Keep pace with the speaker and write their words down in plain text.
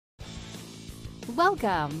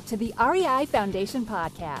Welcome to the REI Foundation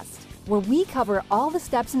Podcast, where we cover all the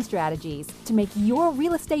steps and strategies to make your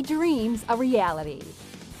real estate dreams a reality.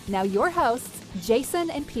 Now your hosts, Jason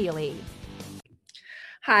and Peely.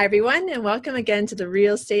 Hi, everyone, and welcome again to the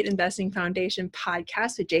Real Estate Investing Foundation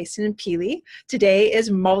podcast with Jason and Peely. Today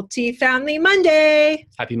is Multifamily Monday.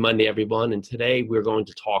 Happy Monday, everyone. And today we're going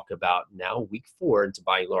to talk about now week 4 into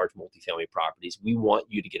buying large multifamily properties. We want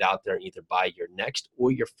you to get out there and either buy your next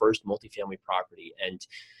or your first multifamily property. And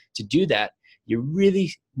to do that, you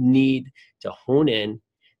really need to hone in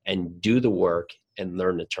and do the work and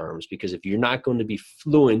learn the terms, because if you're not going to be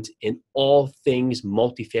fluent in all things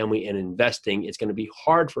multifamily and investing, it's going to be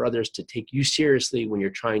hard for others to take you seriously when you're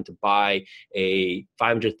trying to buy a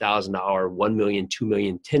 $500,000, $1 million, $2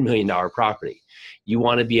 million, $10 million property. You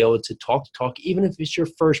want to be able to talk, even if it's your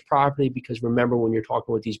first property, because remember, when you're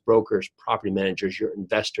talking with these brokers, property managers, your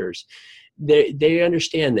investors, they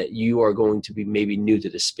understand that you are going to be maybe new to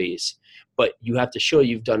the space, but you have to show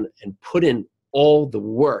you've done and put in all the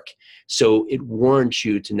work, so it warrants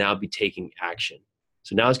you to now be taking action.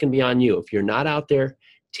 So now it's going to be on you. If you're not out there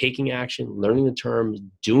taking action, learning the terms,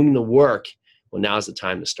 doing the work, well, now's the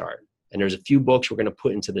time to start. And there's a few books we're going to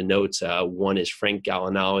put into the notes. One is Frank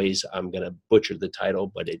Gallinali's. I'm going to butcher the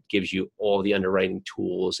title, but it gives you all the underwriting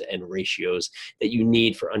tools and ratios that you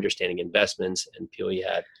need for understanding investments. And Peely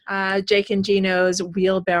had Jake and Gino's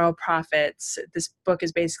Wheelbarrow Profits. This book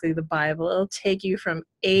is basically the Bible. It'll take you from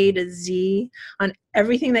A to Z on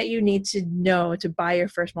everything that you need to know to buy your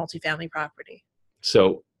first multifamily property.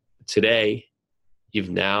 So today, you've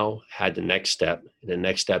now had the next step. The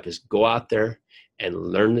next step is go out there and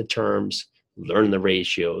learn the terms, learn the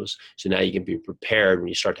ratios. So now you can be prepared when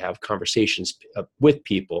you start to have conversations with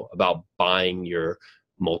people about buying your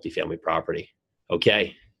multifamily property.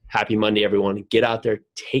 Okay, happy Monday, everyone. Get out there,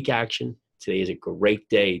 take action. Today is a great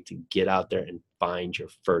day to get out there and find your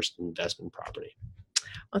first investment property.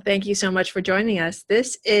 Well, thank you so much for joining us.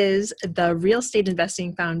 This is the Real Estate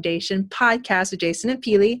Investing Foundation podcast with Jason and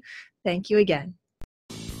Peely. Thank you again.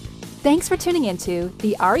 Thanks for tuning into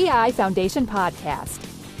the REI Foundation Podcast.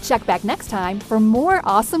 Check back next time for more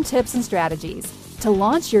awesome tips and strategies to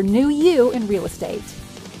launch your new you in real estate.